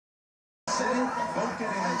City, both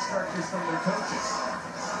getting instructions from their coaches.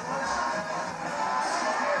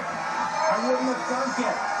 I wouldn't have thunk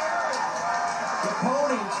it. The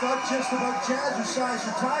pony, it's not just about jazzercise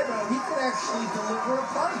or Tyro. He could actually deliver a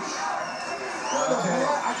punch. Okay.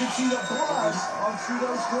 I can see the blood on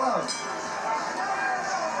Trudeau's glove.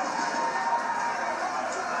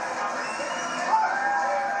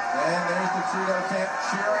 And there's the Trudeau camp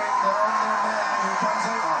cheering on their man who comes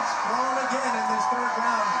out strong again in this third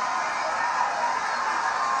round.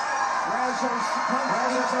 Brazeau's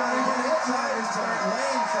trying to get inside and start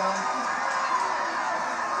laying some.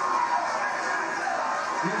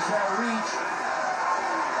 Here's that reach.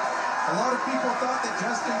 A lot of people thought that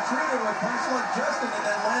Justin Trudeau would punch like Justin and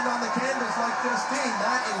then land on the canvas like Justine.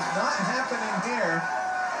 That is not happening here.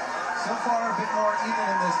 So far, a bit more even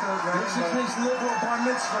in this third round. This is his liberal bar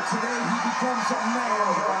mitzvah. Today, he becomes a man,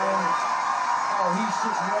 Brian. Oh, he's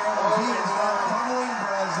just railing. He is not pummeling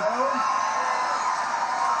Brazeau.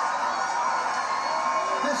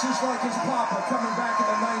 This is like his papa coming back in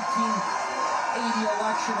the 1980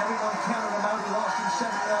 election. Everyone counted him out. He lost in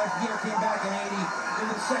 79. Year came back in 80. In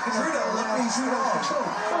the second Trudeau looking strong.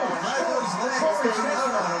 Brazeau's legs going out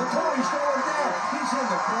on him. The Tory's going down. He's in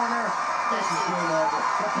the corner. This is game over.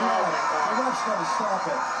 The ref's got to stop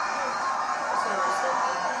it.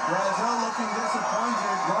 Brazeau looking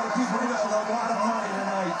disappointed. A lot of people losing a lot of money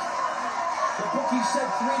tonight. The bookie said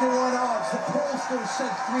 3-1 odds. The pollster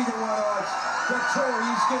said 3-1 odds. The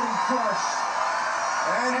Tory's getting crushed.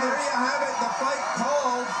 And there you have it. The fight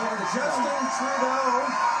called for Justin Trudeau.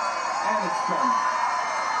 And it's done.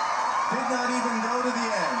 Did not even go to the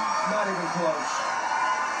end. Not even close.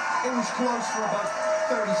 It was close for about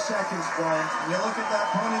 30 seconds, Brian. You look at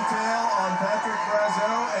that ponytail on Patrick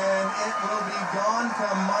Brazeau, and it will be gone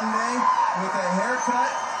come Monday with a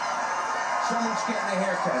haircut. Someone's getting a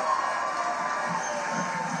haircut.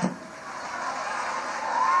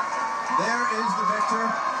 There is the victor,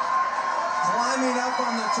 climbing up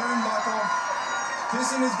on the turnbuckle,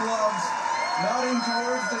 kissing his gloves, nodding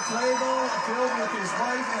towards the table filled with his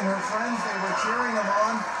wife and her friends. They were cheering him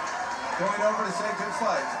on, going over to say good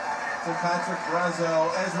fight to Patrick Brazeau.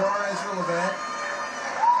 Ezra Levant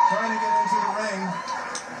trying to get into the ring.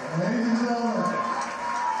 Ladies and gentlemen,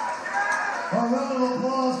 a round of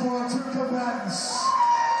applause for our two combatants,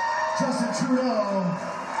 Justin Trudeau,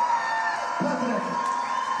 Patrick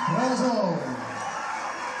Brazeau.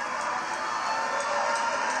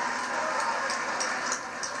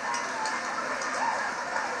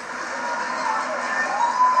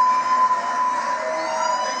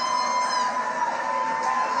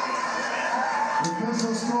 The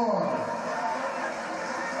official score.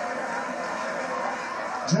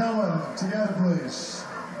 Gentlemen, together please.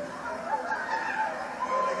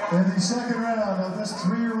 In the second round of this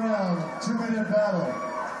 3-round, 2-minute battle,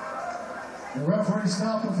 the referee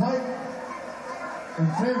stopped the fight in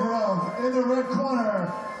favor of, in the red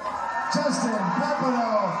corner, Justin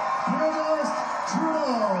Papano, Privileged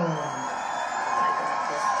Trudeau.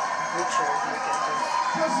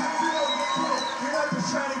 Justin Trudeau, you're not the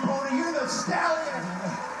shiny pony, you're the stallion.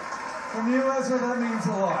 From you, Ezra, that means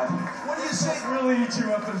a lot. What do you say? It really eats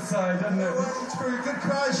you up inside, doesn't it? Well, it's for a good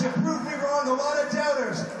cause. You proved me wrong. A lot of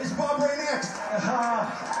doubters. Is Bob Ray next?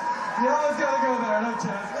 You always got to go there, don't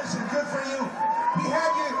you? Listen, good for you. He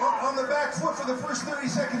had you on the back foot for the first 30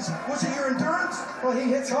 seconds. Was it your endurance? Well,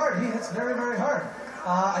 he hits hard. He hits very, very hard.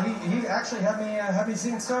 He actually had me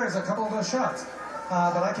seeing stars a couple of those shots.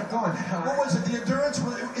 But I kept going. What was it? The endurance?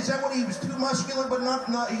 Is that when he was too muscular but not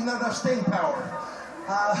enough staying power?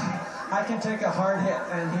 I can take a hard hit,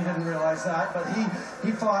 and he didn't realize that, but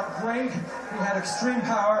he fought great. He had extreme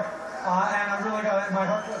power, and I really got it in my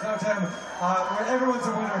heart without him. Everyone's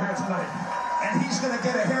a winner here tonight. And he's going to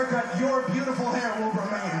get a haircut. Your beautiful hair will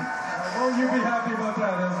remain. Won't you be happy about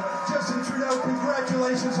that, Ezra? Justin Trudeau,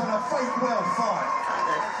 congratulations on a fight well fought.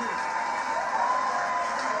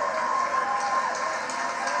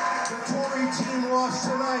 The Tory team lost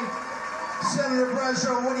tonight. Senator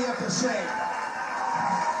Brazeau, what do you have to say?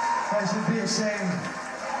 I should be ashamed.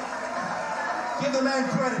 Give the man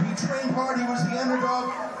credit. He trained hard. He was the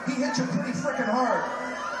underdog. He hit you pretty freaking hard.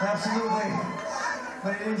 Absolutely.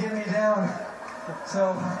 But he didn't get me down.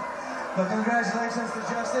 So, but congratulations to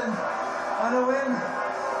Justin on a win.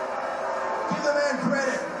 Give the man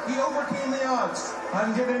credit. He overcame the odds.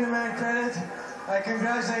 I'm giving the man credit. I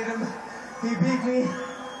congratulate him. He beat me.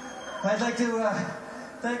 I'd like to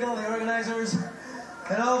thank all the organizers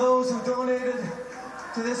and all those who donated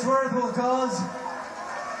to this worthwhile cause.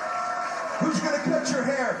 Who's going to cut your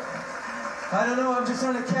hair? I don't know, I'm just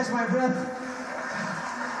trying to catch my breath.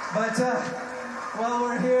 But while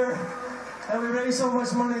we're here, and we raised so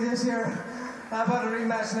much money this year. How about a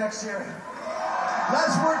rematch next year?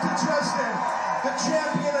 Last word to Justin, the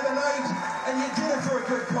champion of the night, and you did it for a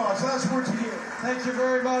good cause. Last word to you. Thank you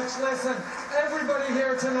very much. Listen, everybody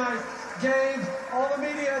here tonight gave all the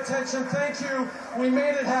media attention. Thank you. We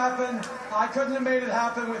made it happen. I couldn't have made it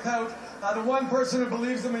happen without the one person who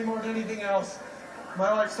believes in me more than anything else,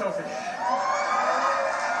 my wife, Sophie.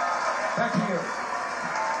 Back to you.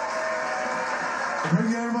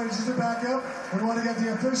 Bring everybody just to back up. We want to get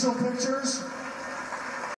the official pictures.